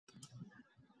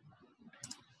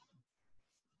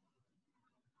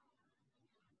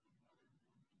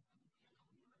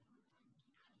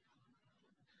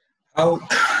Oh,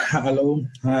 hello,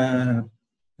 and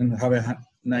have a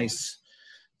nice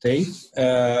day.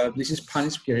 This is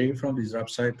Panis Pieri from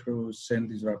DisruptCyprus and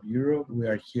Disrupt Europe. We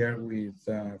are here with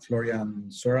Florian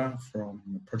Sora,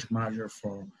 project manager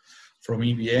from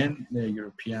EBN, the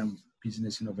European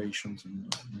Business Innovations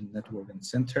and Networking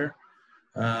Center.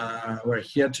 We're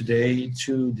here today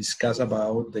to discuss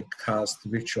about the CAST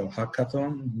Virtual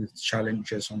Hackathon with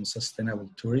challenges on sustainable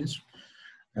tourism.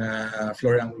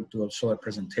 Florian will do also a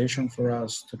presentation for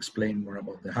us to explain more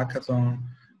about the hackathon.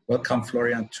 Welcome,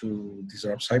 Florian, to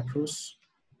DisruptCyprus.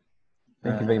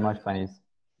 Thank you very much, Panis.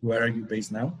 Where are you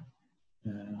based now?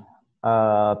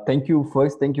 Thank you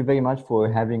very much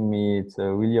for having me. It's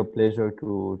really a pleasure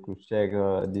to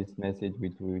share this message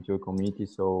with your community.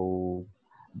 So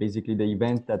basically the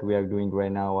events that we are doing right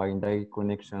now are in direct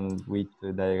connection with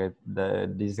the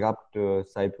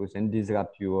DisruptCyprus and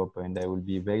Disrupt Europe, and I will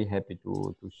be very happy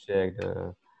to share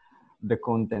the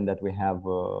content that we have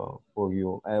for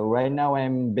you. Right now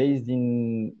I'm based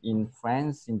in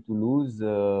France, in Toulouse.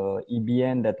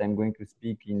 EBN that I'm going to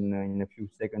speak in a few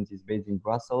seconds is based in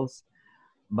Brussels,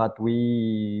 but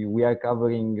we are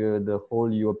covering the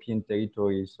whole European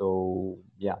territory. So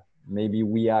yeah, maybe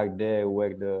we are there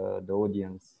where the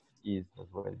audience is as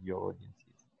well, your audience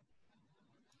is.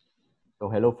 So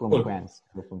hello from Cool. France,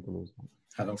 hello from Toulouse.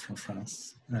 Hello from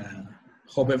France.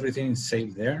 Hope everything is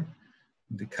safe there,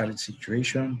 the current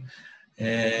situation.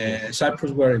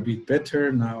 Cyprus were a bit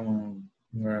better. Now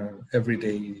every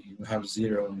day we have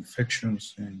 0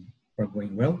 infections and we're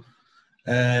going well.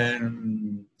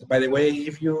 By the way,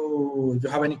 if you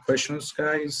have any questions,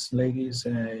 guys, ladies,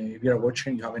 if you are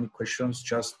watching, you have any questions,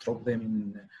 just drop them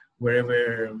in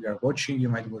wherever you are watching. You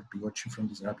might be watching from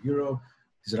Disrupt Europe,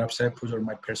 Disrupt Cyprus, or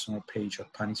my personal page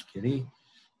at Panis Pieri.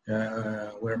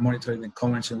 We're monitoring the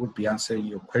comments and will be answering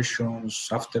your questions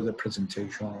after the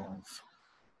presentation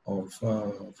of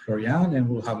Florian, and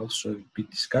we'll have also a big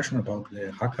discussion about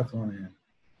the hackathon and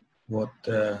what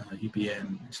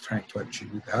EBN is trying to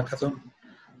achieve with the hackathon.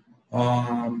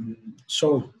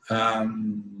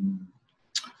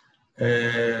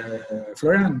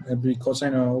 Florian, because I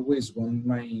know always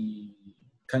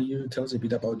can you tell us a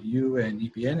bit about you and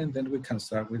EBN, and then we can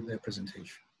start with the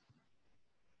presentation.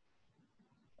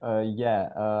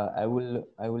 I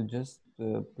will just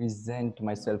present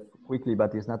myself quickly,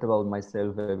 but it's not about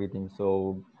myself, everything.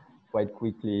 So quite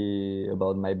quickly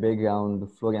about my background.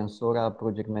 Florian Sora,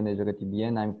 project manager at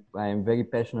EBN. I'm very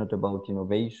passionate about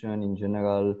innovation in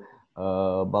general,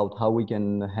 about how we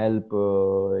can help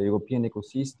European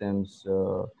ecosystems,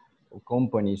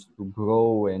 companies to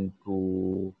grow and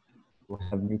to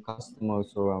have new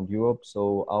customers around Europe.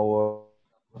 So our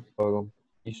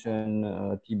mission,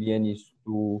 TBN, is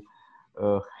to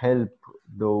help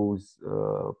those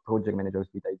project managers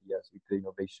with ideas, with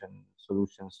innovation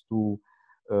solutions to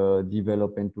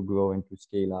develop and to grow and to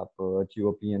scale up at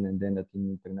European and then at an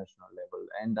international level.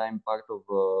 And I'm part of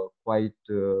a quite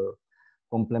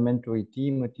complementary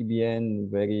team at TBN,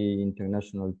 very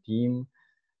international team.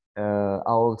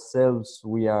 Ourselves,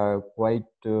 we are quite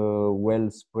well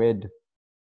spread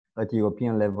at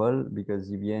European level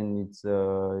because EBN, it's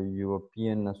a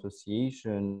European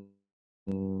association.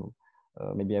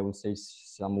 Maybe I will say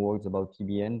some words about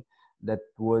EBN. That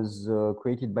was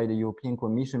created by the European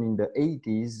Commission in the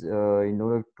 80s in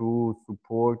order to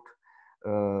support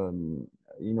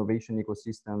innovation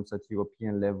ecosystems at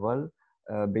European level.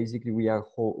 Basically, we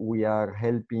are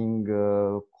helping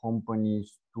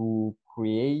companies to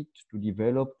create, to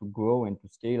develop, to grow, and to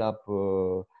scale up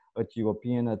at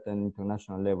European, at an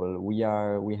international level. We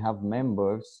have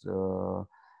members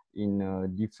in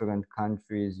different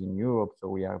countries in Europe. So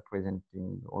we are present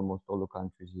in almost all the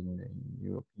countries in the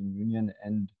European Union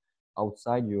and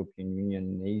outside European Union,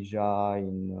 in Asia,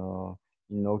 in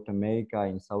North America,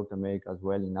 in South America as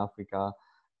well, in Africa.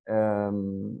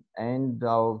 And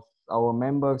our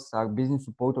members are business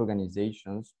support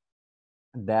organizations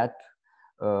that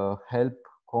help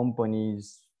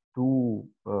companies to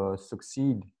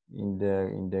succeed in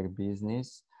their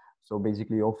business. So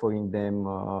basically offering them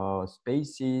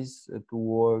spaces to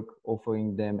work,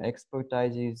 offering them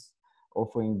expertises,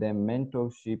 offering them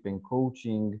mentorship and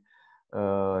coaching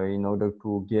in order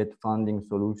to get funding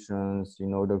solutions,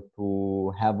 in order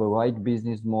to have a right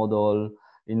business model,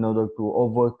 in order to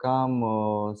overcome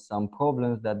some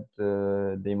problems that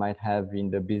they might have in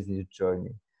the business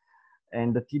journey.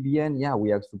 And the TBN, yeah,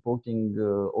 we are supporting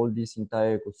all these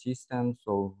entire ecosystems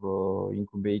of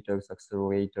incubators,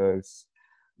 accelerators,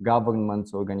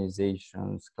 governments,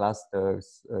 organizations,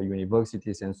 clusters,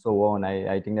 universities, and so on.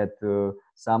 I think that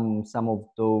some of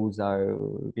those are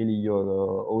really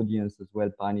your audience as well,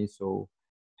 Pani. So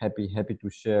happy to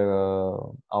share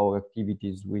our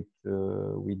activities with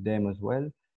them as well.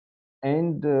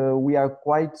 And we are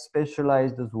quite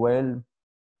specialized as well.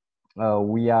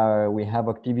 We have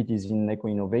activities in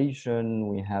eco-innovation,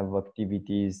 we have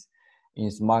activities in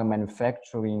smart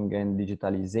manufacturing and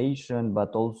digitalization, but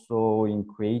also in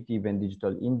creative and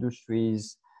digital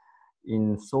industries,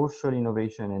 in social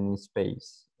innovation and in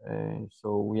space.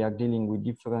 So we are dealing with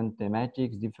different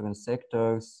thematics, different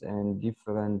sectors, and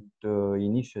different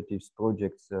initiatives,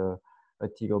 projects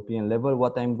at European level.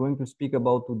 What I'm going to speak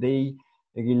about today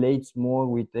relates more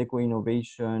with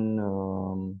eco-innovation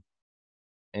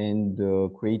and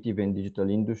creative and digital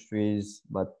industries,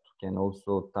 but can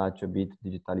also touch a bit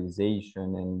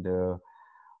digitalization and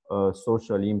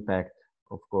social impact,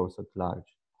 of course, at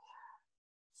large.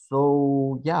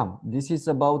 So yeah, this is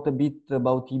about a bit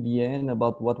about EBN,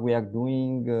 about what we are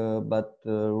doing, but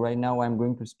right now I'm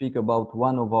going to speak about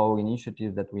one of our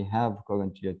initiatives that we have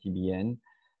currently at EBN,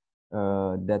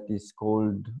 that is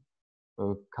called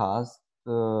CAST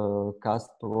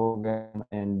program,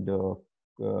 and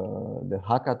the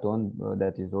hackathon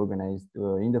that is organized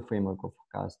in the framework of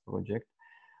CAST project.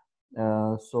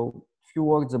 So few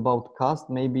words about CAST.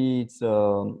 Maybe it's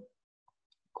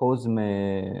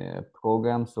COSME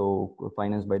program, so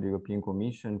financed by the European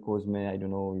Commission. COSME, I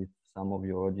don't know if some of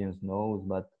your audience knows,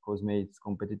 but COSME is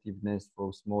competitiveness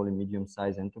for small and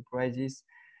medium-sized enterprises.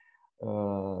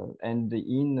 And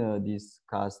in this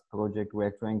CAST project, we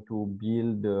are trying to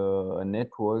build a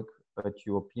network at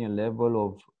European level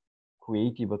of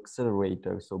creative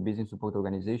accelerators, so business support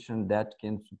organization that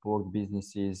can support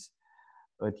businesses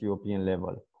at European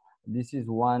level. This is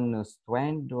one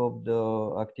strand of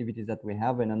the activities that we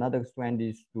have, and another strand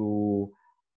is to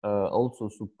also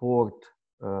support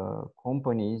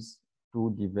companies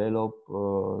to develop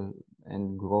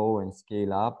and grow and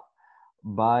scale up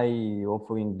by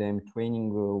offering them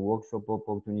training workshop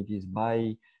opportunities,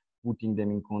 by putting them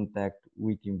in contact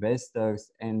with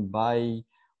investors, and by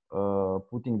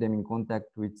putting them in contact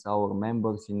with our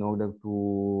members in order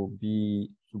to be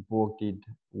supported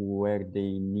where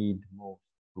they need most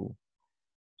to.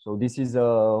 So this is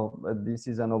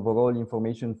an overall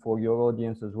information for your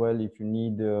audience as well. If you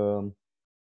need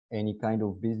any kind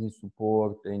of business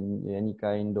support and any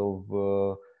kind of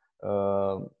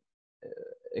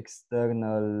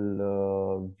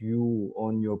external view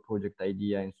on your project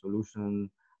idea and solution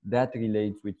that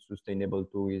relates with sustainable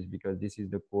tourism, because this is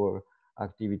the core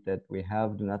activity that we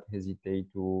have, do not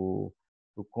hesitate to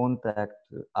contact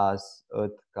us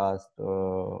at CAST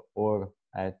or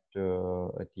at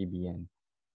EBN.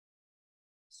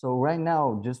 So right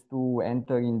now, just to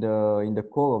enter in the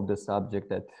core of the subject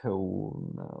that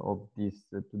of this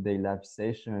today live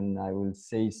session, I will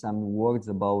say some words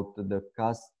about the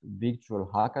CAST Virtual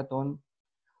Hackathon.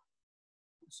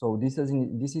 So this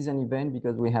is an event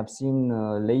because we have seen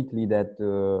lately that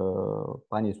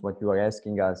Panis, what you are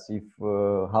asking us, if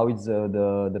how is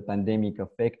the pandemic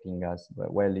affecting us?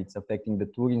 Well, it's affecting the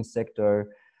tourism sector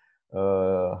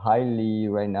highly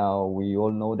right now. We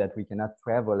all know that we cannot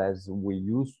travel as we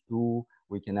used to,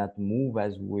 we cannot move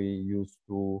as we used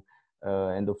to,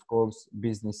 and of course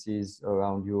businesses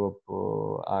around Europe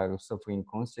are suffering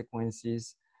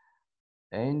consequences.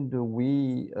 And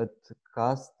we at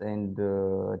CAST and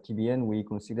TBN, we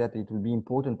consider that it will be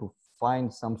important to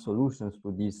find some solutions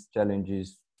to these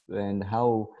challenges, and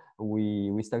how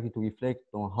we started to reflect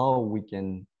on how we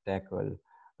can tackle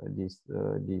these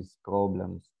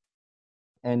problems.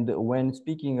 And when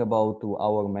speaking about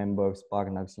our members,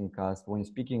 partners in CAST, when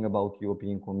speaking about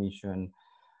European Commission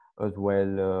as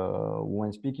well,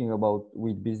 when speaking about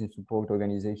with business support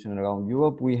organizations around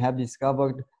Europe, we have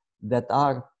discovered that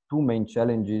are two main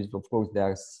challenges. Of course, there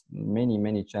are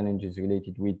many challenges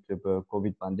related with the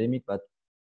COVID pandemic, but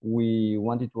we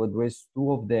wanted to address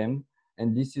two of them.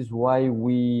 And this is why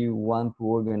we want to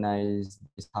organize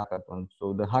this hackathon.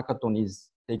 So the hackathon is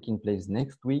taking place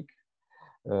next week,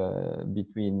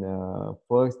 between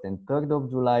 1st and 3rd of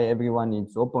July. Everyone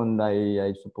is open.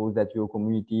 I suppose that your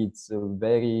community, it's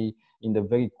very in the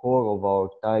very core of our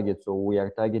target. So we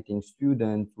are targeting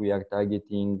students, we are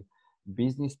targeting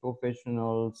business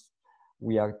professionals,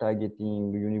 we are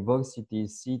targeting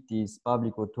universities, cities,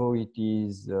 public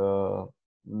authorities,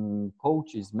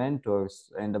 coaches,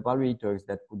 mentors, and evaluators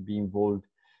that could be involved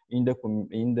in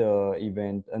the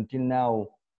event. Until now,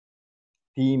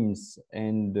 teams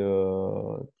and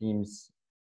teams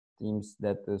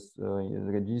that is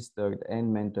registered,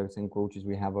 and mentors and coaches,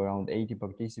 we have around 80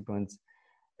 participants,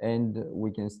 and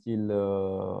we can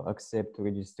still accept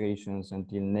registrations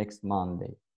until next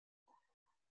Monday.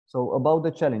 So about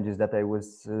the challenges that I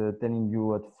was telling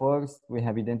you at first, we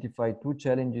have identified two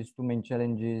main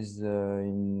challenges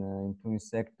in tourism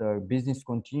sector. Business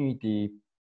continuity,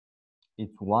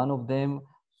 it's one of them.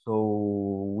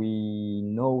 So we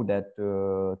know that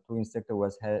tourism sector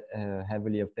was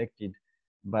heavily affected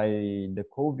by the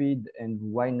COVID, and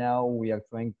right now we are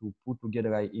trying to put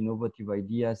together innovative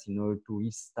ideas in order to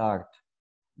restart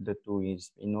the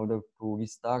tourism, in order to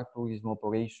restart tourism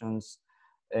operations.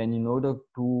 And in order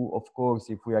to, of course,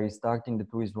 if we are restarting the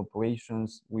tourism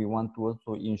operations, we want to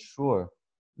also ensure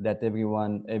that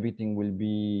everything will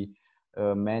be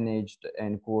managed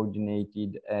and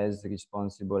coordinated as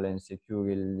responsible and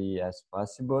securely as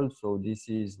possible. So this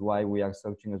is why we are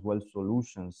searching as well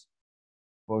solutions,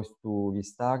 first to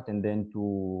restart and then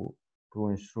to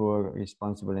ensure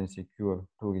responsible and secure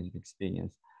tourism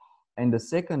experience. And the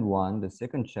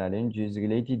second challenge is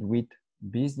related with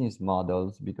business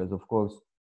models, because of course,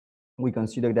 we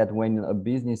consider that when a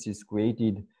business is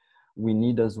created, we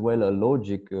need as well a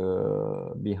logic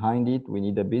behind it. We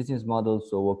need a business model,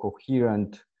 so a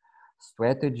coherent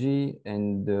strategy.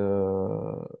 And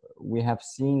we have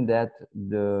seen that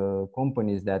the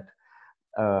companies that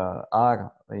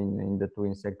are in the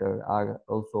tourism sector are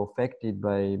also affected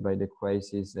by the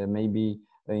crisis. Maybe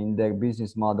in their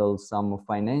business model, some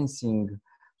financing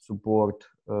support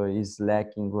is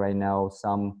lacking right now.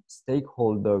 Some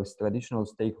stakeholders, traditional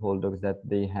stakeholders that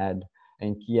they had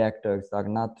and key actors are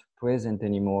not present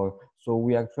anymore. So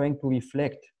we are trying to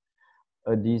reflect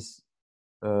these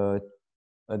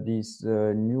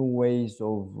new ways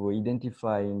of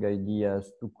identifying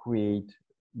ideas to create,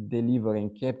 deliver,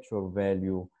 and capture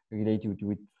value related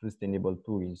with sustainable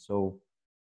tourism. So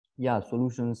yeah,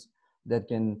 solutions that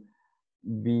can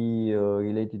be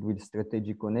related with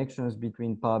strategic connections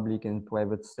between public and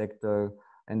private sector,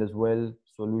 and as well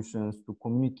solutions to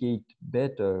communicate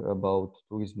better about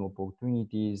tourism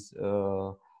opportunities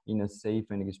in a safe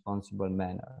and responsible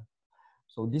manner.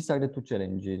 So these are the two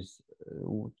challenges.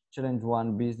 Challenge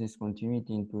one, business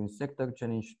continuity in tourism sector.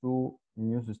 Challenge two,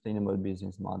 new sustainable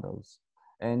business models.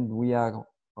 And we are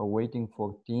waiting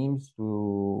for teams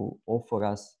to offer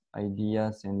us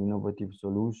ideas and innovative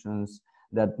solutions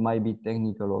that might be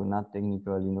technical or not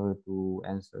technical in order to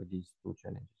answer these two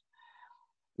challenges.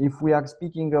 If we are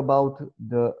speaking about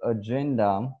the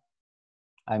agenda,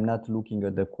 I'm not looking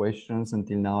at the questions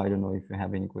until now. I don't know if you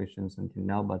have any questions until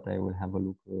now, but I will have a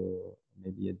look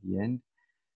maybe at the end.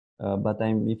 But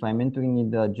if I'm entering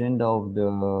in the agenda of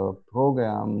the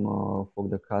program for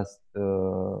the CAST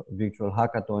Virtual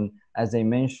Hackathon, as I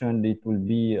mentioned, it will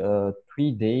be a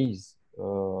 3 days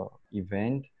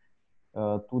event.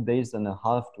 2 days and a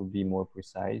half to be more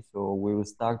precise. So we will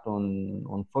start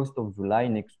on 1st of July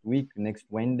next week, next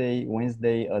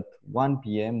Wednesday at 1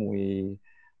 p.m.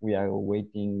 We are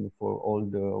waiting for all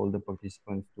the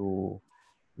participants to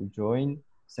join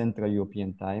Central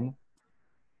European Time.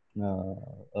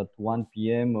 At 1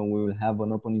 p.m. We will have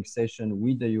an opening session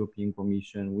with the European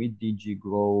Commission, with DG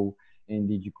Grow and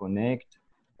DG Connect.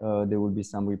 There will be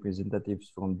some representatives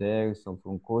from there, some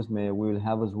from COSME. We will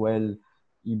have as well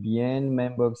EBN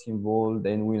members involved,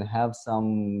 and we'll have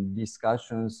some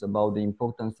discussions about the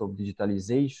importance of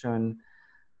digitalization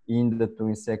in the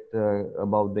tourism sector,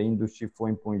 about the Industry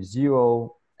 4.0.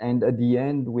 And at the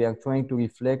end, we are trying to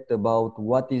reflect about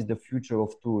what is the future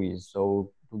of tourism.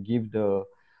 So to give the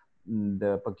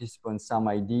participants some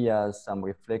ideas, some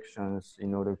reflections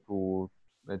in order to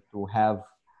have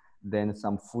then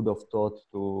some food of thought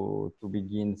to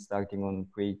begin starting on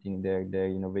creating their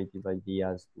innovative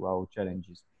ideas to our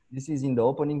challenges. This is in the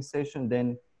opening session.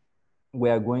 Then we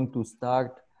are going to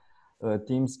start,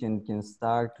 teams can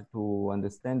start to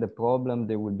understand the problem.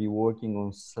 They will be working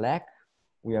on Slack.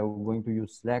 We are going to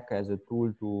use Slack as a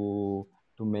tool to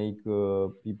make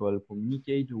people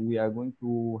communicate. We are going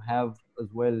to have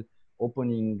as well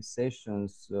opening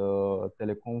sessions,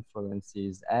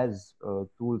 teleconferences as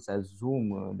tools as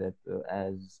Zoom,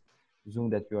 as Zoom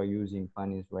that we are using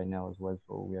Panis right now as well.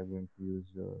 So we are going to use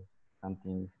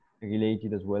something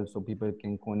related as well, so people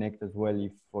can connect as well.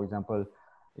 If, for example,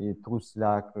 through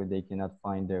Slack they cannot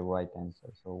find the right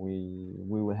answer, so we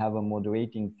will have a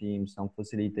moderating team, some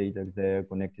facilitators there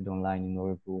connected online in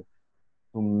order to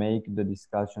make the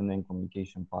discussion and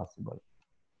communication possible.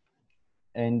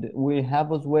 And we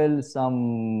have as well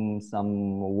some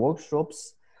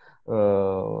workshops,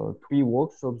 3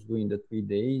 workshops during the 3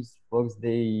 days. First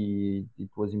day, it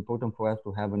was important for us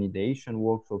to have an ideation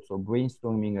workshop, so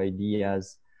brainstorming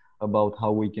ideas about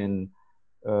how we can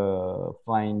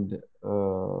find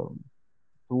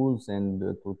tools and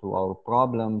to our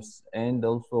problems. And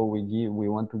also we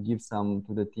want to give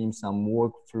to the team some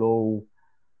workflow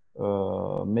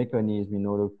mechanism in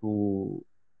order to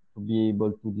be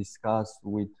able to discuss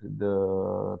with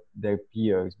their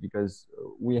peers, because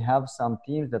we have some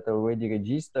teams that are already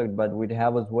registered, but we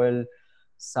have as well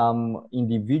some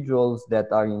individuals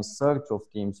that are in search of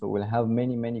teams. So we'll have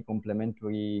many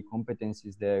complementary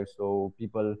competencies there. So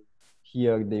people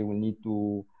here, they will need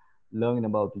to learn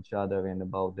about each other and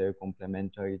about their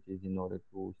complementarities in order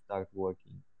to start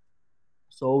working.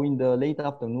 So in the late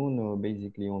afternoon,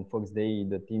 basically on first day,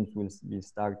 the teams will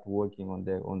start working on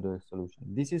the solution.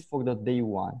 This is for the day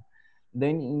one.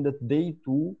 Then in the day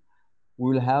two,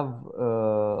 we will have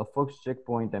a first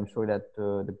checkpoint. I'm sure that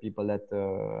the people that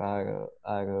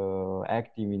are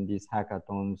active in these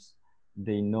hackathons,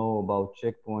 they know about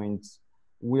checkpoints.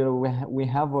 We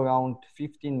have around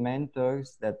 15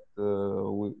 mentors that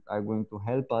are going to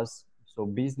help us. So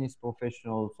business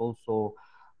professionals, also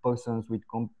persons with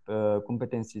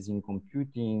competencies in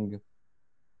computing,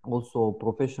 also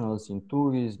professionals in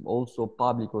tourism, also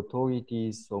public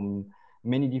authorities, so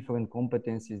many different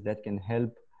competencies that can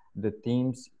help the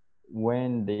teams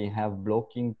when they have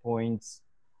blocking points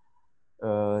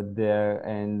there.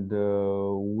 And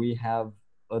we have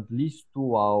at least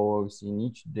 2 hours in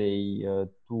each day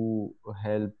to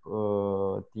help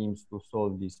teams to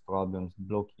solve these problems,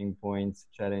 blocking points,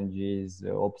 challenges,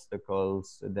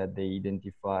 obstacles that they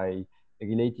identify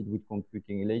related with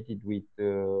computing, related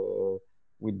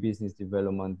with business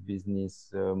development,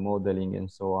 business modeling, and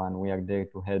so on. We are there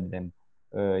to help them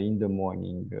in the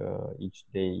morning each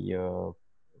day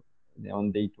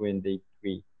on day 2 and day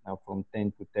 3, from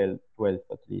 10 to 12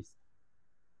 at least.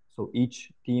 So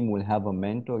each team will have a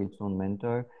mentor, its own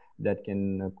mentor, that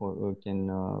can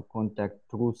contact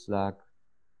through Slack,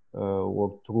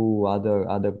 work through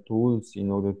other tools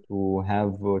in order to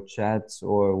have chats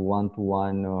or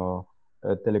one-to-one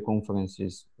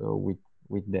teleconferences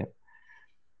with them.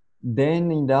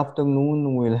 Then in the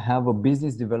afternoon, we'll have a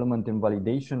business development and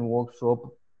validation workshop.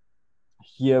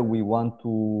 Here we want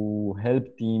to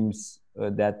help teams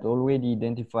that already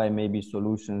identify maybe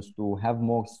solutions to have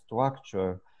more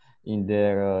structure in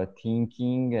their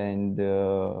thinking and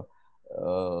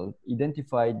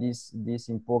identify these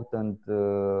important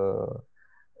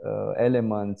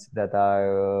elements that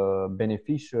are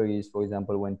beneficiaries, for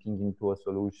example, when thinking to a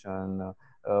solution,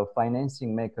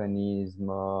 financing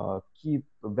mechanism, key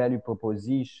value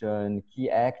proposition, key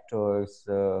actors,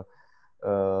 so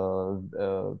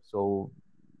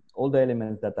all the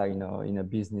elements that are in a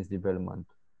business development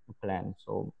plan.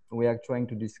 So we are trying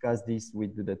to discuss this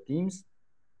with the teams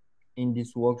in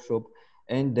this workshop,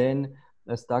 and then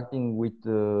starting with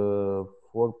 4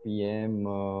 p.m.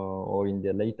 Or in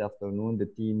the late afternoon, the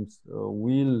teams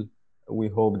we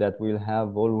hope that we'll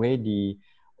have already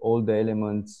all the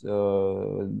elements,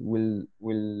 will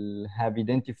have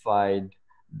identified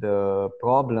the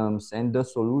problems and the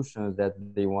solutions that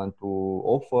they want to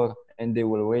offer, and they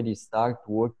will already start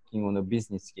working on a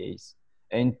business case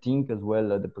and think as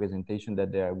well at the presentation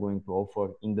that they are going to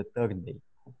offer in the third day.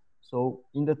 So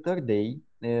in the third day,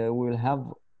 we'll have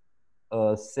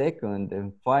a second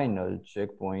and final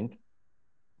checkpoint.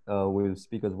 We'll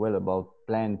speak as well about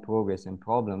plan, progress, and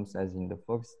problems as in the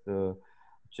first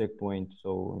checkpoint,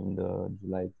 so in the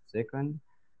July 2nd.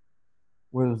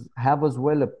 We'll have as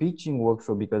well a pitching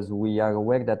workshop, because we are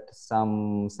aware that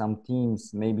some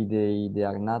teams, maybe they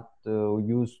are not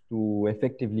used to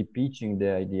effectively pitching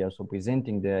their ideas or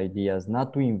presenting their ideas,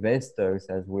 not to investors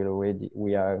as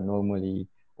we are normally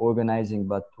organizing,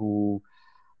 but to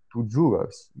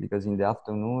jurors, because in the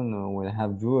afternoon we'll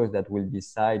have jurors that will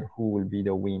decide who will be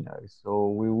the winners. So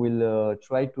we will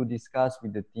try to discuss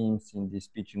with the teams in this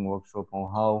pitching workshop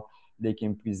on how they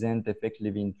can present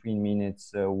effectively in 3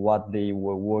 minutes what they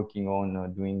were working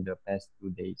on during the past 2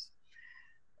 days.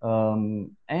 And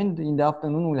in the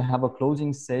afternoon, we'll have a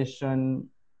closing session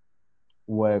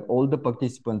where all the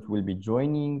participants will be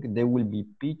joining. They will be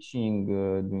pitching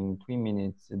during 3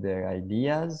 minutes their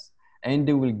ideas, and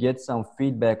they will get some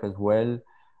feedback as well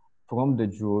from the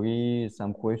jury,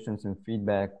 some questions and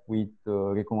feedback with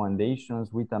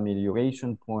recommendations, with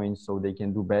amelioration points, so they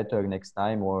can do better next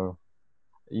time, or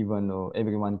even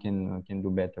everyone can do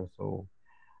better. So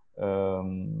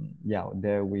yeah,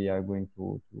 there we are going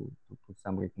to put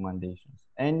some recommendations.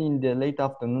 And in the late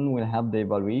afternoon, we'll have the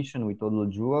evaluation with all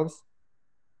the jurors,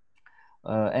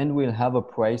 and we'll have a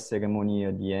prize ceremony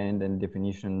at the end and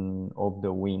definition of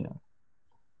the winner.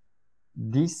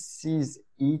 This is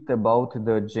it about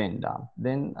the agenda.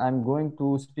 Then I'm going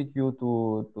to speak you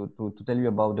to tell you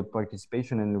about the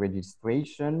participation and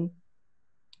registration.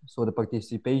 So the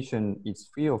participation is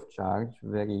free of charge,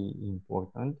 very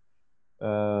important.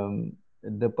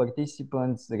 The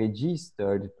participants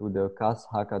registered to the CAST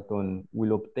Hackathon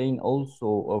will obtain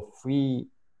also a free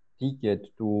ticket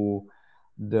to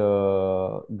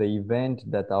the event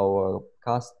that our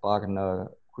CAST partner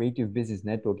Creative Business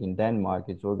Network in Denmark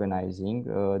is organizing.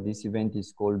 This event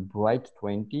is called Bright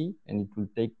 20, and it will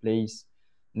take place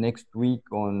next week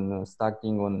on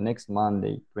starting on next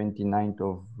Monday, 29th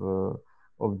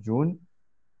of June,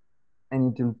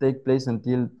 and it will take place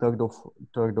until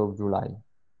 3rd of July.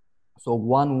 So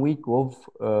 1 week of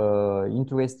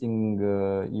interesting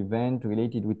event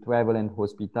related with travel and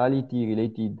hospitality,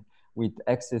 related with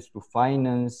access to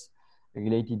finance,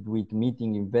 related with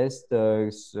meeting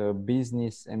investors,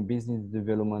 business and business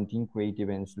development in creative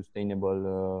and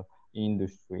sustainable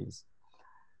industries.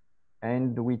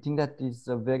 And we think that is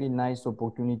a very nice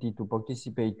opportunity to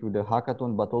participate to the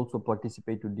hackathon, but also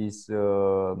participate to this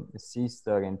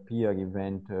sister and peer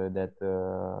event that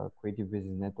Creative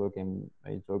Business Network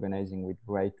is organizing with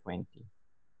Bright 20.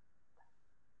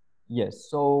 Yes,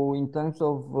 so in terms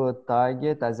of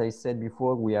target, as I said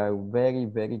before, we are very,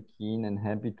 very keen and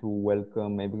happy to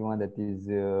welcome everyone that is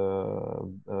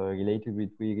related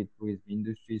with tourism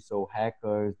industry. So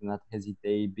hackers, do not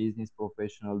hesitate, business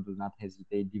professionals, do not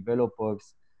hesitate,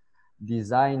 developers,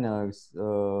 designers,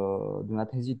 do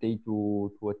not hesitate to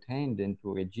attend and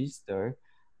to register,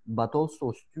 but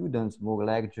also students more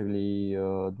largely,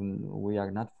 we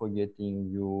are not forgetting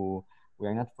you. We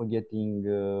are not forgetting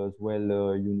as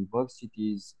well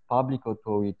universities, public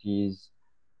authorities,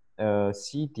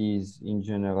 cities in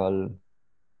general.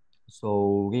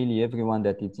 So really everyone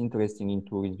that is interested in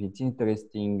tourism, it's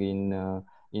interesting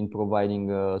in providing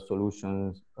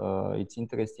solutions, it's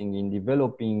interesting in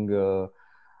developing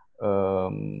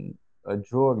a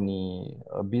journey,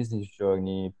 a business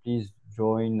journey. Please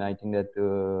join. I think that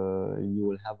you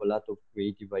will have a lot of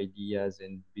creative ideas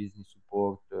and business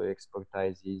support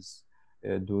expertises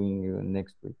during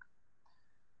next week.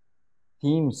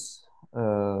 Teams,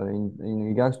 in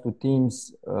regards to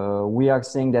teams, we are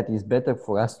saying that it's better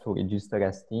for us to register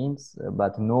as teams,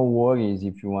 but no worries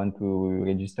if you want to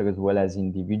register as well as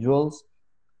individuals.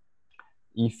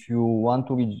 If you want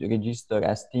to register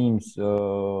as teams,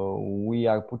 we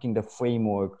are putting the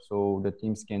framework so the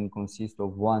teams can consist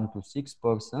of 1 to 6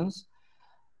 persons.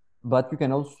 But you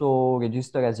can also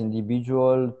register as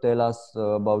individual, tell us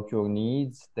about your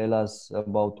needs, tell us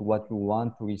about what you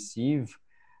want to receive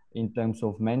in terms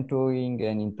of mentoring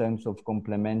and in terms of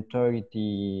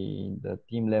complementarity, the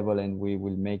team level, and we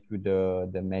will make you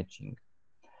the matching.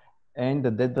 And the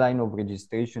deadline of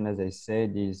registration, as I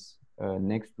said, is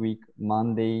next week,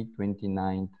 Monday,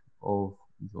 29th of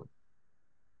June.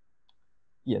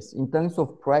 Yes, in terms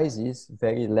of prices,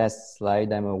 very last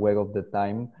slide, I'm aware of the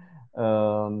time.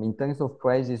 In terms of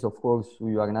prices, of course,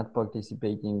 you are not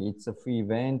participating. It's a free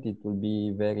event. It will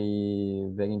be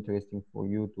very, very interesting for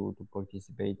you to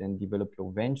participate and develop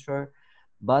your venture.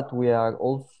 But we are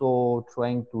also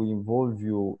trying to involve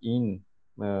you in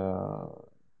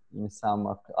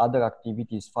some other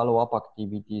activities, follow-up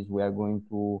activities. We are going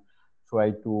to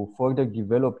try to further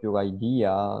develop your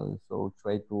idea. So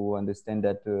try to understand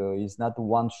that it's not a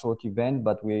one-shot event,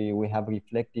 but we have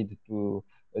reflected to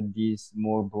this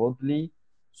more broadly.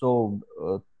 So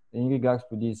in regards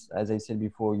to this, as I said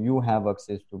before, you have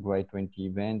access to Bright 20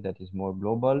 event that is more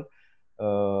global.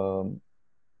 You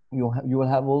will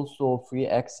have also free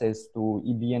access to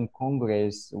EBN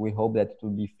Congress. We hope that it will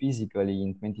be physically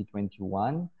in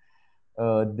 2021.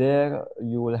 There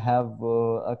you will have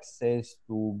access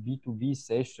to B2B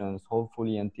sessions.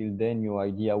 Hopefully until then your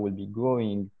idea will be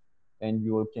growing and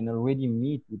you can already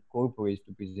meet with corporates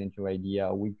to present your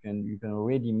idea. You can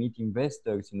already meet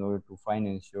investors in order to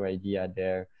finance your idea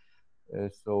there.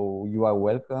 So you are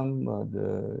welcome.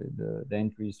 The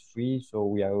entry is free. So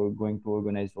we are going to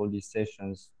organize all these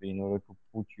sessions in order to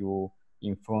put you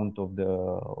in front of the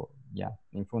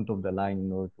line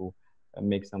in order to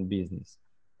make some business.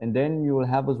 And then you will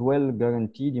have as well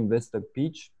guaranteed investor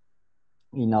pitch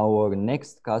in our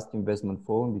next CAST investment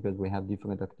forum, because we have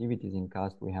different activities in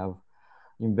CAST. We have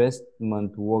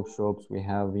investment workshops, we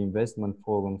have investment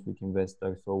forums with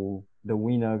investors. So the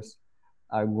winners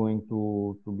are going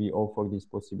to be offered this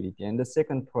possibility. And the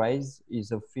second prize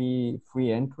is a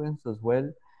free entrance as well.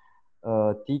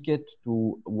 Ticket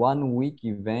to 1 week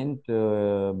event,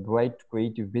 Bright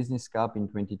Creative Business Cup in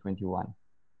 2021.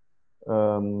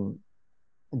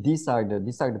 These are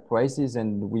the prices,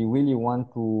 and we really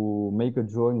want to make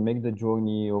the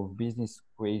journey of business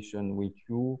creation with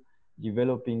you,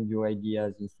 developing your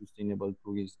ideas in sustainable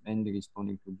tourism and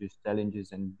responding to these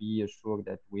challenges, and be assured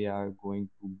that we are going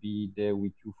to be there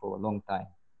with you for a long time.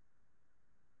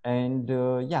 And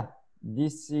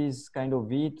this is kind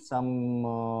of it. Some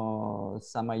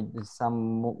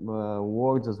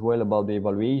words as well about the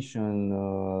evaluation.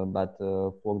 But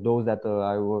for those that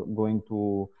are going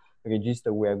to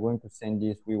register, we are going to send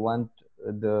this. We want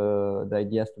the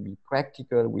ideas to be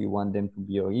practical. We want them to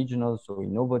be original, so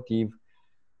innovative.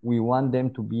 We want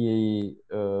them to be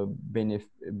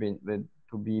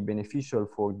beneficial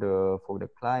for the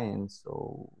clients.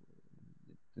 So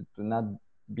to not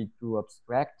be too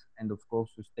abstract, and of course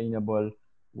sustainable.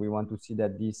 We want to see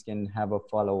that this can have a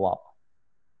follow-up.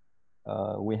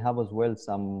 We have as well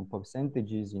some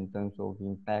percentages in terms of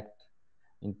impact,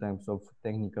 in terms of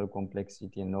technical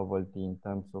complexity and novelty, in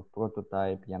terms of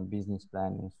prototype and business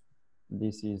plans.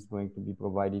 This is going to be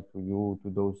provided to you, to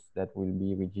those that will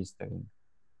be registering.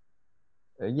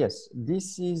 Yes,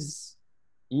 this is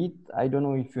it. I don't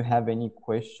know if you have any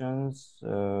questions.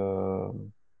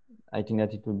 I think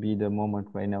that it will be the moment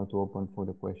right now to open for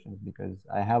the questions, because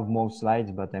I have more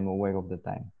slides, but I'm aware of the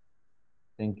time.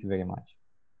 Thank you very much.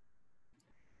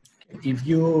 If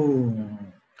you,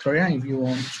 Florian, if you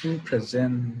want to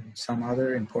present some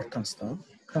other important stuff,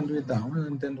 you can do it down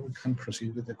and then we can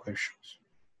proceed with the questions.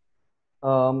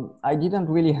 I didn't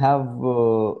really have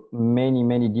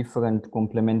many different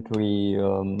complementary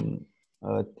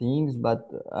things, but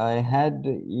I had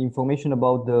information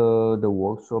about the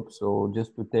workshop. So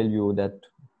just to tell you that.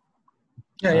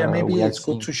 Yeah, maybe it's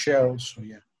good to share also.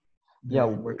 Yeah,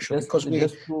 workshop, because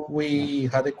we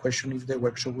had a question if the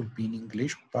workshop will be in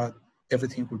English, but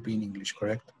everything will be in English,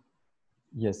 correct?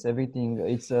 Yes, everything.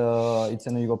 It's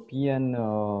an European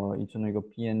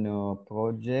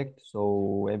project,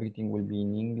 so everything will be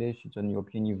in English. It's an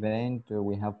European event.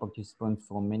 We have participants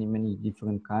from many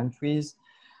different countries.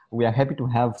 We are happy to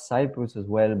have Cyprus as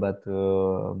well, but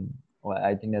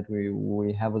I think that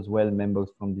we have as well members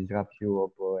from Disrupt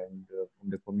Europe and from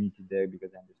the community there,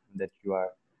 because I understand that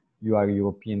you are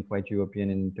European, quite European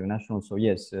and international. So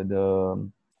yes,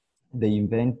 the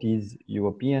event is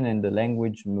European and the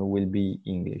language will be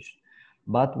English.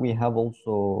 But we have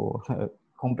also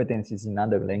competencies in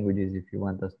other languages if you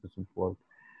want us to support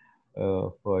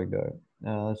further.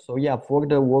 So yeah, for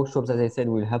the workshops, as I said,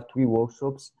 we'll have 3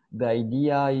 workshops. The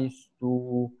idea is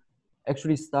to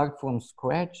actually start from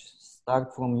scratch,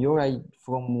 start from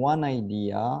one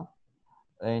idea,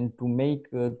 and to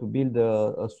build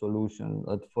a solution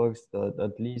at first,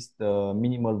 at least a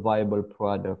minimal viable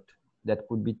product that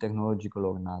could be technological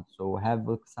or not. So have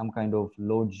some kind of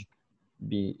logic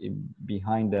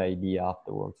behind the idea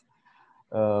afterwards.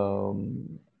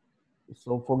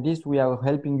 So for this, we are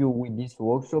helping you with these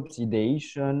workshops,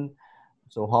 ideation.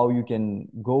 So how you can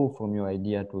go from your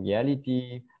idea to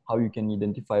reality, how you can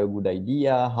identify a good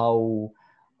idea, how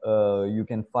you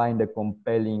can find a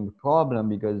compelling problem,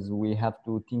 because we have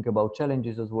to think about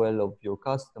challenges as well of your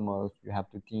customers. You have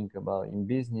to think about in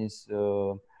business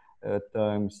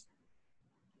terms.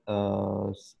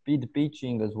 Speed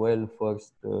pitching as well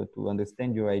first to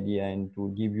understand your idea and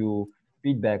to give you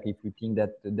feedback if you think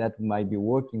that might be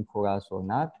working for us or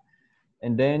not.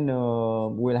 And then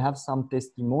we'll have some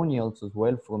testimonials as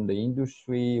well from the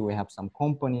industry. We have some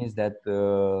companies that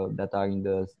are in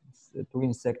the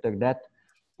touring sector that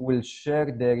will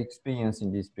share their experience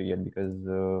in this period, because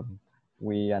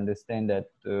we understand that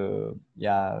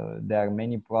yeah, there are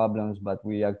many problems, but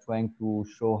we are trying to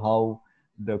show how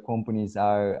the companies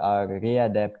are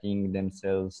readapting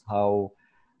themselves, how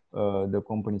the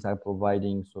companies are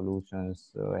providing solutions,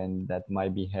 and that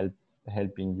might be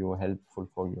helpful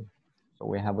for you. So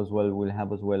we'll have as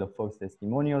well a first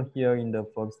testimonial here in the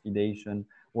first ideation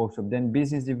workshop. Then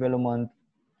business development,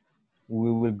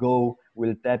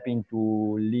 we'll tap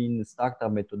into lean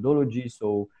startup methodology,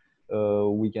 so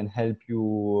we can help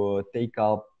you take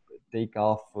off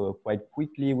quite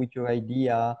quickly with your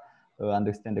idea,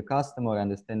 understand the customer,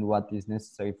 understand what is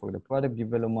necessary for the product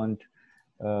development,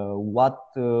 what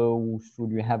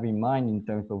should we have in mind in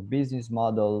terms of business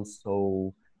models.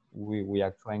 So we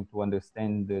are trying to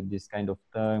understand this kind of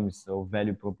terms of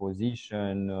value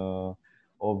proposition, of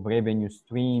revenue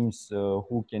streams,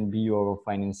 who can be your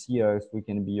financiers, who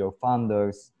can be your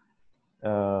funders,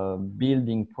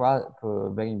 building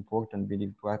very important,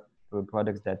 building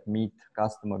products that meet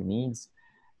customer needs,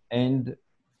 and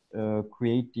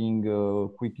creating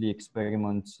quickly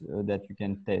experiments that you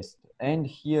can test. And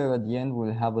here at the end,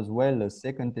 we'll have as well a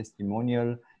second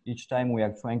testimonial. Each time we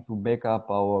are trying to back up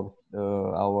our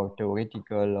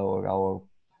theoretical or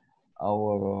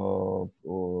our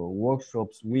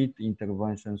workshops with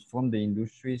interventions from the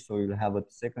industry. So you'll have a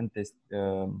second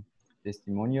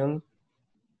testimonial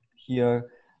here.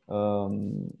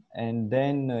 And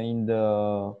then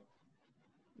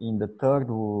in the third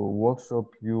workshop,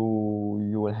 you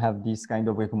will have these kind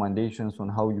of recommendations on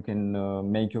how you can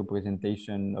make your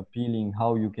presentation appealing,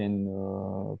 how you can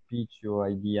pitch your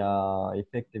idea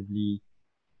effectively,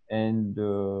 and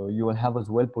you will have as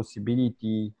well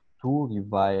possibility to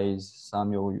revise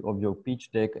some of your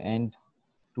pitch deck and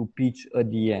to pitch at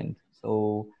the end.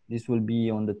 So this will be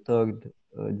on the 3rd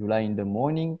July in the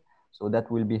morning. So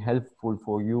that will be helpful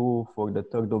for you for the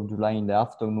 3rd of July in the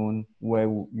afternoon, where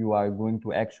you are going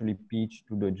to actually pitch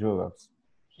to the jurors.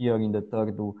 Here in the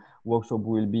third workshop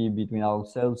will be between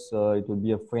ourselves. It will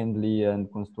be a friendly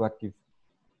and constructive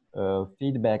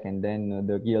feedback, and then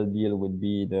the real deal would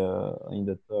be in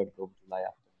the 3rd of July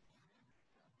afternoon.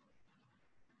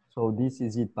 So this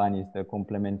is it, Panis, the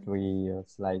complementary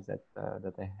slides that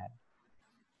I had.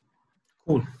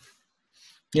 Cool.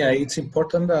 Yeah, it's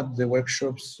important that the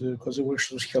workshops, because the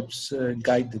workshops helps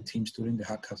guide the teams during the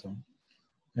hackathon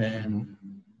and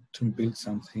to build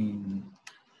something.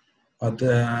 But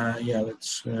yeah,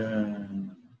 let's.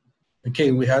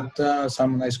 Okay, we had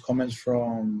some nice comments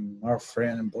from our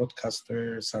friend and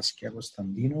broadcaster Saskia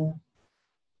Costandino.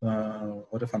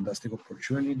 What a fantastic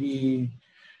opportunity!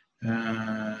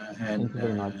 Thank you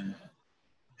very much.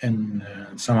 And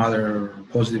some other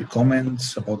positive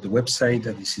comments about the website,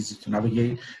 that is easy to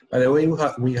navigate. By the way,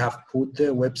 we have put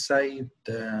the website,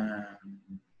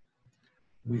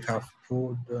 have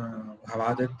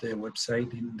added the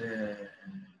website in the...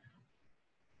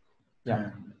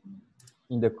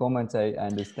 in the comments, I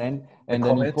understand. And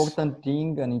an important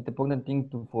thing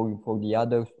for the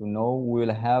others to know, we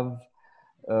will have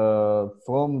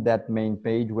from that main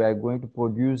page, we are going to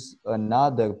produce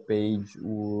another page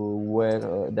where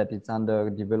that it's under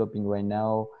developing right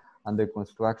now, under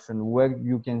construction, where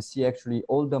you can see actually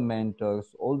all the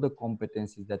mentors, all the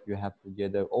competencies that you have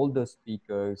together, all the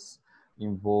speakers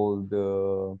involved,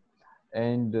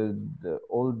 and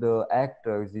all the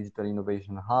actors, digital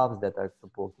innovation hubs that are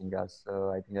supporting us.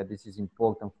 I think that this is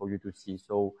important for you to see.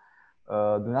 So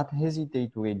do not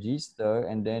hesitate to register,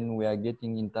 and then we are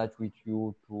getting in touch with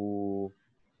you to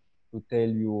tell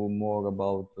you more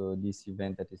about this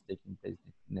event that is taking place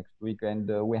next week. And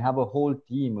we have a whole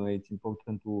team. It's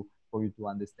important for you to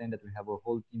understand that we have a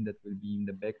whole team that will be in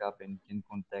the backup and can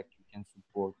contact you, can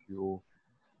support you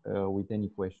with any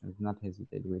questions. Do not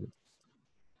hesitate, really.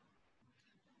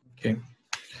 Okay.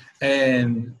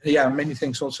 And yeah, many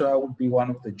thanks. Also, I will be one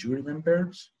of the jury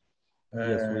members.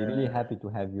 Yes, we're really happy to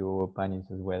have you, Panis,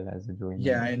 as well as a jury member.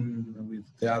 Yeah, and with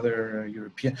the other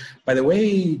European. By the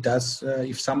way, does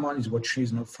if someone is watching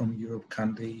is not from Europe,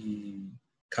 can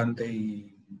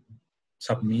they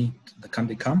submit? Can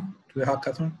they come to the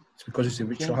hackathon? It's because it's a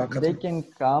virtual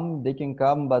hackathon. They can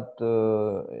come, but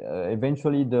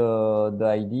eventually the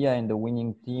idea and the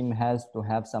winning team has to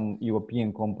have some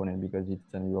European component because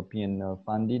it's an European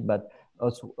funded. But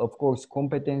also, of course,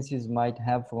 competencies might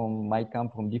come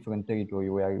from different territory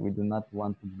where we do not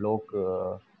want to block.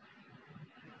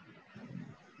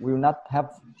 We will not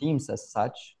have teams as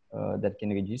such that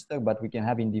can register, but we can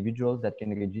have individuals that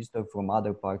can register from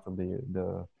other parts of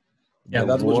the yeah,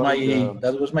 that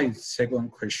was my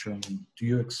second question.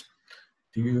 Do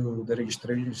the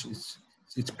registration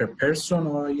it's per person,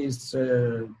 or is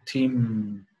a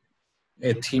team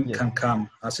yes. Can come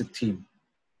as a team?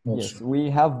 Also. Yes, we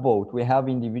have both. We have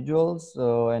individuals,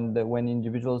 and when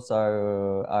individuals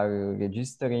are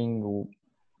registering,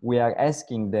 we are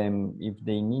asking them if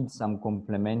they need some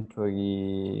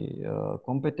complementary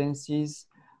competencies.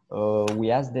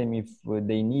 We ask them if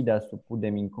they need us to put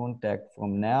them in contact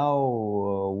from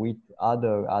now with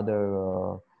other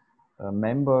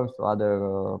members or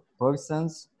other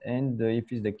persons, and if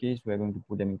it's the case, we're going to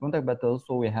put them in contact. But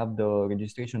also we have the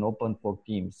registration open for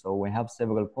teams. So we have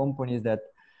several companies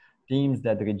teams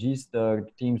that register,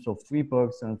 teams of 3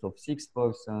 persons, of 6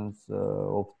 persons,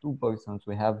 of 2 persons.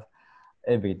 We have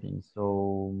everything.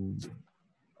 So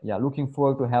yeah, looking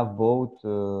forward to have both,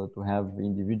 to have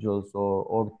individuals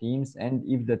or teams. And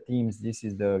if the teams, this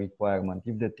is the requirement,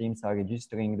 if the teams are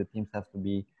registering, the teams have to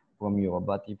be from Europe.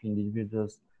 But if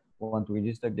individuals want to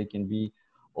register, they can be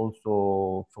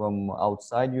also from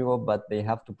outside Europe, but they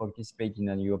have to participate in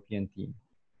a European team.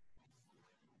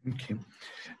 Okay.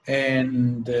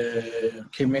 And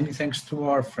okay, many thanks to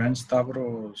our friend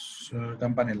Stavros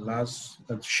Gampanellas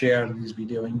that shared this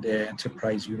video in the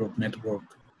Enterprise Europe Network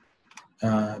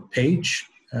page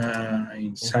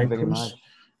in Cyprus.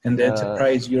 And the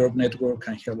Enterprise Europe Network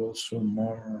can help also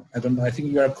more. I don't know, I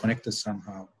think you are connected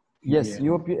somehow. Yes,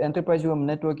 Enterprise Europe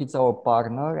Network, it's our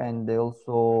partner, and they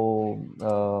also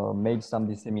made some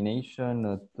dissemination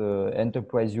at the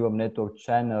Enterprise Europe Network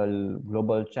channel,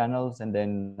 global channels, and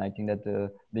then I think that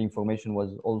the information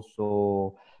was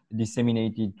also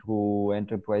disseminated through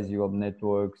Enterprise Europe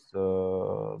networks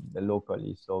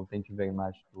locally. So thank you very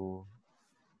much to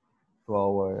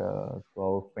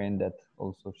our friend that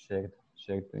also shared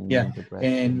in the Enterprise.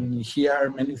 And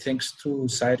here many thanks to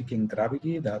Cyric and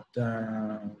Gravity that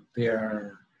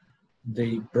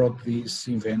they brought this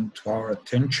event to our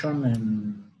attention,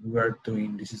 and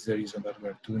this is the reason that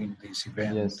we're doing this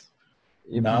event. Yes.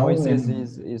 If now,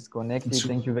 Moises is connected,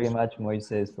 thank you very much,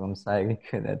 Moises from Cyric,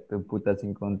 that put us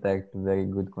in contact. Very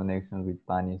good connection with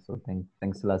Panis. So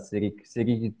thanks a lot, Cyric.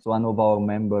 Cyric is one of our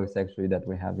members actually that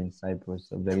we have in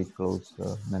Cyprus, a very close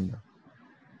member.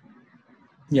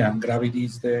 Yeah, Gravity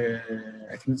is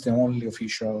I think it's the only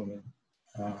official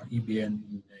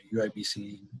EBN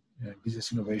UIBC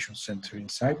Business Innovation Center in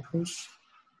Cyprus.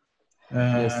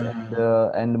 Yes,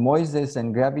 and Moises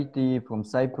and Gravity from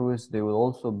Cyprus, they will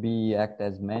also act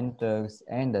as mentors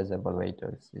and as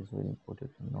evaluators. It's really important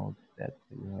to note that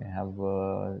we have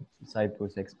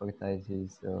Cyprus expertise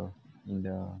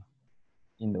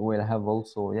we'll have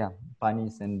also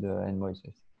Panis and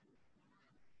Moises.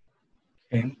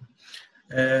 Okay.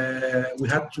 We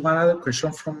had one other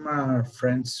question from our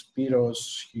friend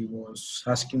Spiros. He was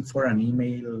asking for an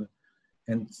email,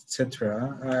 etc.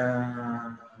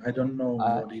 I don't know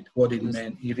what it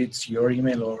meant, if it's your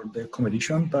email or the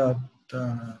competition, but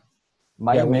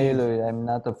my email, I'm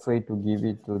not afraid to give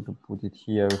it, to put it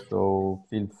here, so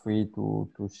feel free to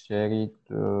share it.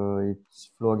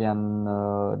 It's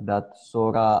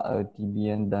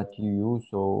florian.sora@tbn.eu,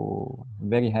 so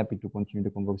very happy to continue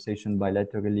the conversation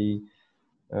bilaterally.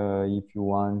 If you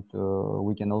want,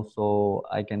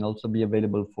 I can also be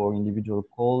available for individual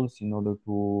calls in order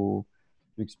to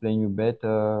explain you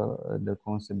better the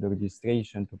concept, the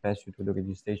registration, to pass you to the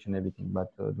registration, everything.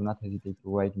 But do not hesitate to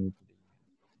write me today.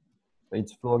 So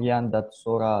it's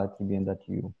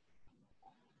florian.sora@tbn.eu.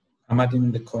 I'm adding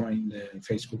in the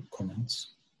Facebook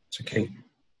comments. It's okay,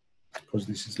 because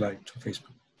this is live to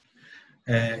Facebook.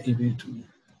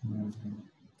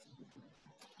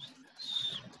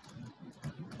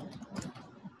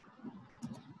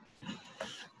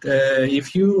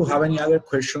 If you have any other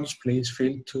questions, please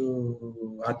feel to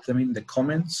add them in the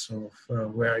comments of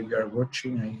where you are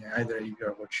watching, either if you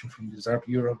are watching from Disrupt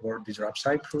Europe or Disrupt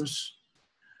Cyprus.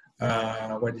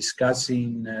 We're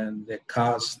discussing the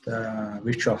CAST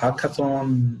Virtual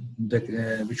Hackathon. The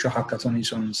Virtual Hackathon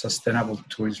is on Sustainable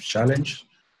Tourism Challenge.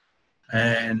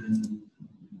 And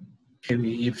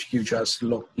if you just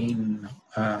log in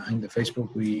the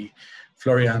Facebook,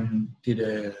 Florian did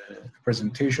a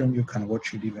presentation. You can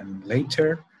watch it even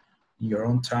later in your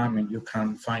own time, and you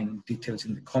can find details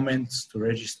in the comments to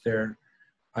register.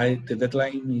 The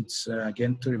deadline is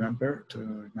again to remind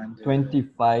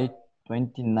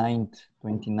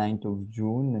 29th of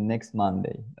June, next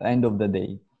Monday, end of the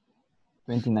day,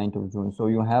 29th of June. So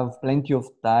you have plenty of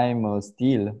time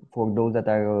still for those that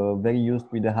are very used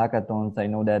with the hackathons. I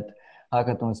know that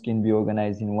hackathons can be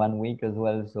organized in 1 week as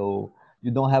well. So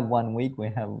you don't have 1 week.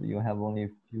 You have only a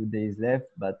few days left.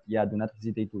 But yeah, do not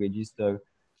hesitate to register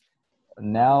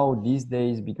now these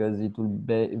days, because it will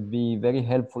be very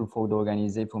helpful for the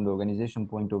organization, from the organization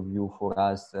point of view, for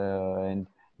us, and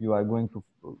you are going to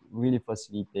really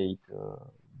facilitate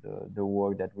the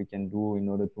work that we can do in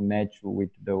order to match you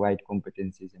with the right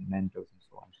competencies and mentors and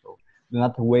so on. So do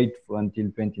not wait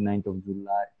until 29th of June,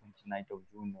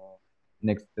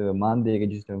 next Monday.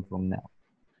 Register from now.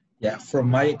 Yeah, from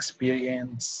my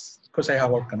experience, because I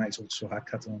have organized also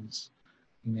hackathons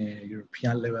in a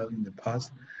European level in the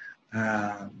past,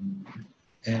 and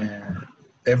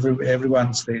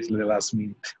everyone stays the last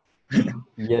minute.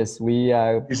 Yes, we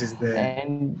are. This is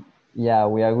we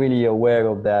are really aware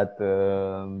of that.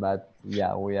 But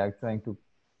yeah, we are trying to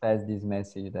pass this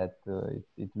message that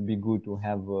it would be good to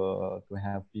have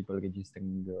people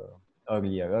registering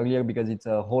earlier, because it's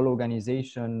a whole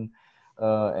organization,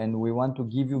 and we want to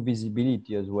give you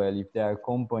visibility as well. If there are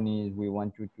companies, we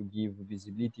want you to give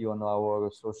visibility on our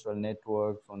social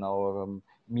networks, on our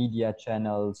media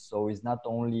channels. So it's not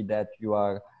only that you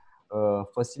are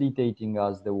facilitating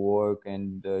us the work,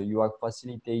 and you are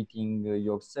facilitating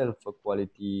yourself a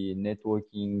quality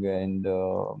networking, and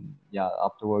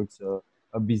afterwards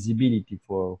a visibility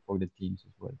for the teams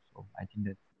as well. So I think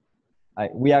that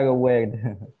we are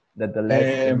aware that the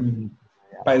last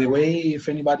by the way, if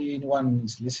anyone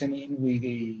is listening,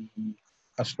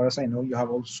 as far as I know, you have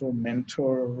also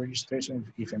mentor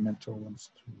registration. If a mentor wants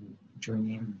to join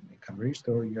in, they can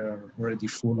register, or you're already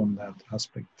full on that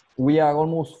aspect? We are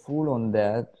almost full on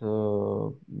that,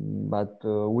 but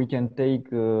we can take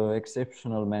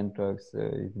exceptional mentors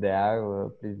if they are.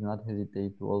 Please not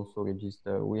hesitate to also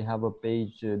register. We have a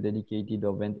page dedicated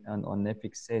on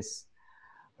FXS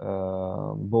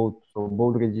both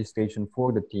registration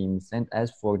for the teams and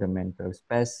as for the mentors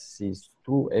passes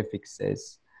through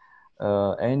FXS.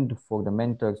 And for the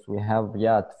mentors, we have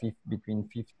between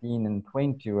 15 and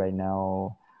 20 right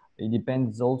now. It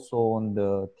depends also on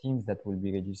the teams that will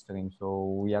be registering.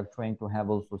 So we are trying to have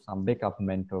also some backup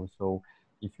mentors. So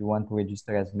if you want to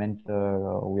register as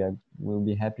mentor, we'll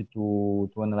be happy to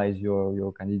analyze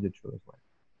your candidature as well.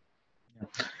 Yeah.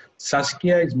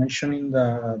 Saskia is mentioning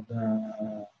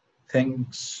the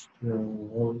thanks to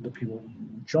all the people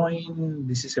who join.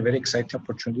 This is a very exciting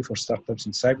opportunity for startups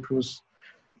in Cyprus.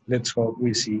 Let's hope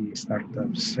we see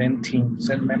startups and teams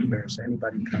and members.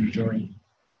 Anybody can join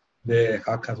the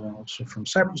hackathon also from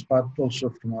Cyprus, but also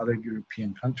from other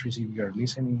European countries if you are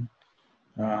listening.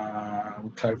 We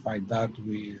clarified that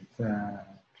with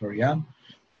Florian.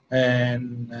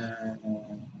 And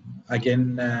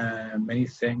again, many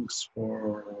thanks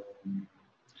for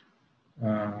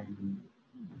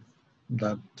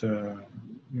that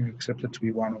you accepted to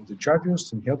be one of the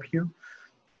judges and help you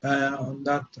on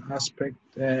that aspect.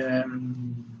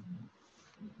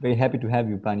 Very happy to have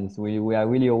you, Panis. We are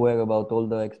really aware about all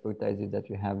the expertise that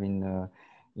you have in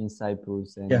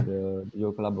Cyprus and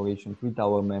your collaborations with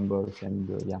our members, and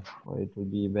it will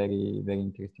be very, very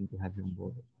interesting to have you on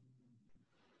board.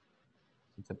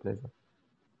 It's a pleasure.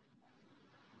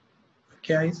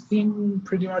 Okay, I think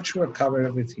pretty much we'll cover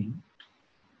everything.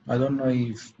 I don't know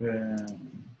if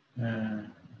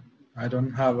I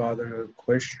don't have other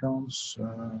questions.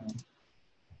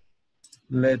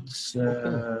 Let's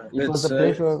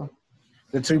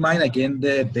remind again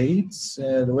the dates.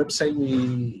 The website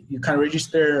you can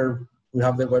register. We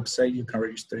have the website. You can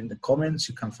register in the comments.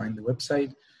 You can find the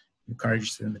website. You can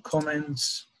register in the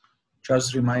comments.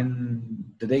 Just remind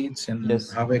the dates and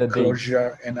have a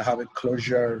closure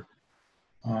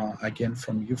again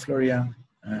from you, Florian.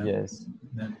 Yes.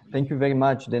 Thank you very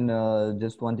much. Then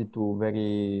just wanted to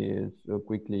very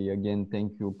quickly again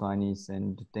thank you, Panis,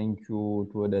 and thank you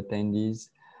to the attendees.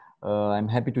 I'm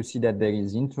happy to see that there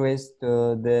is interest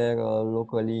there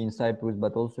locally in Cyprus,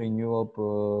 but also in Europe.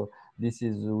 This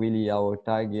is really our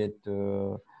target.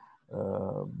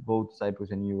 Both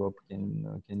Cyprus and Europe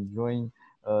can join.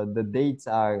 The dates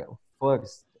are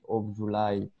 1st of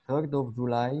July, 3rd of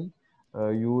July.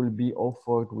 You will be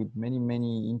offered with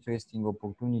many interesting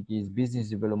opportunities, business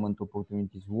development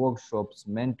opportunities, workshops,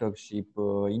 mentorship,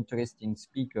 interesting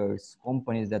speakers,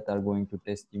 companies that are going to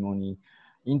testimony,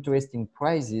 interesting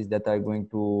prizes that are going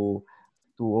to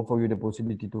offer you the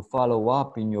possibility to follow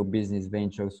up in your business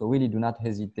venture. So really do not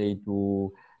hesitate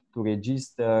to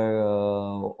register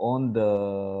on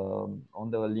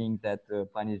the link that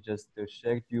Panis just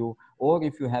shared you, or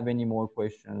if you have any more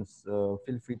questions,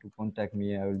 feel free to contact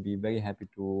me. I will be very happy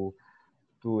to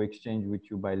exchange with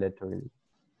you bilaterally.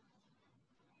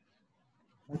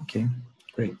 Okay,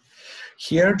 great.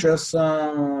 Here, just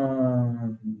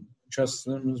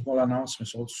small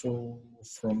announcements also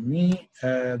from me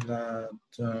that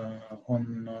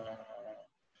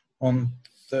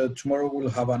tomorrow we'll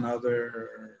have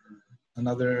another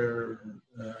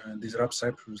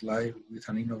DisruptCyprusLive with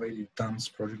an innovative dance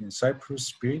project in Cyprus,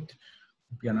 Spirit.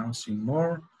 We'll be announcing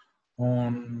more.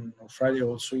 On Friday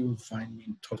also you'll find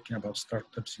me talking about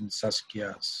startups in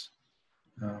Saskia's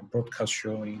broadcast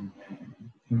show in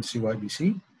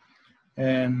CYBC.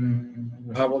 And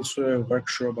we'll have also a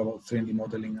workshop about 3D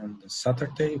modeling on the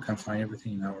Saturday. You can find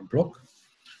everything in our blog.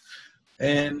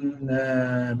 And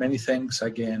many thanks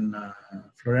again,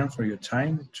 Florian, for your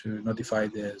time to notify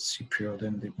the Cypriot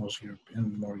and the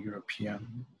more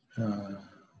European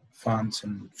fans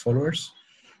and followers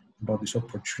about this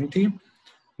opportunity.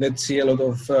 Let's see a lot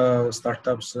of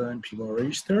startups and people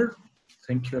registered.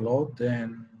 Thank you a lot,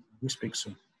 and we speak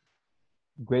soon.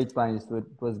 Great, Panis. It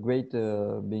was great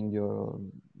being your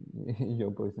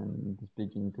person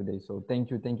speaking today. So thank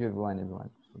you everyone.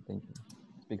 So thank you.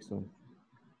 Speak soon.